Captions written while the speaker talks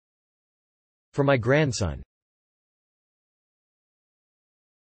For my grandson.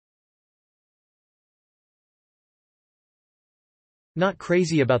 Not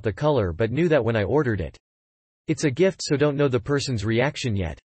crazy about the color but knew that when I ordered it. It's a gift so don't know the person's reaction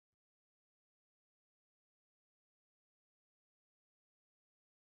yet.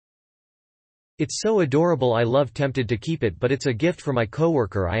 It's so adorable I love tempted to keep it but it's a gift for my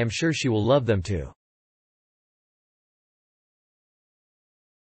coworker I am sure she will love them too.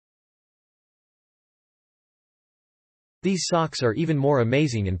 These socks are even more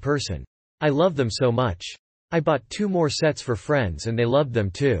amazing in person. I love them so much. I bought 2 more sets for friends and they loved them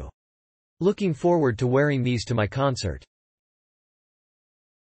too. Looking forward to wearing these to my concert.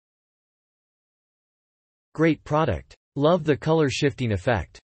 Great product. Love the color shifting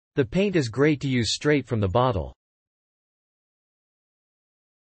effect. The paint is great to use straight from the bottle.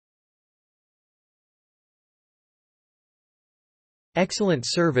 Excellent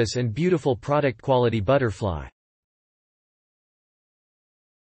service and beautiful product quality. Butterfly.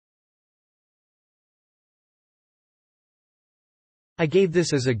 I gave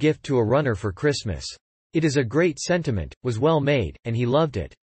this as a gift to a runner for Christmas. It is a great sentiment, was well made, and he loved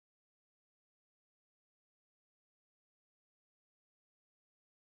it.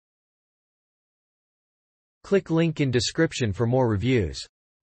 Click link in description for more reviews.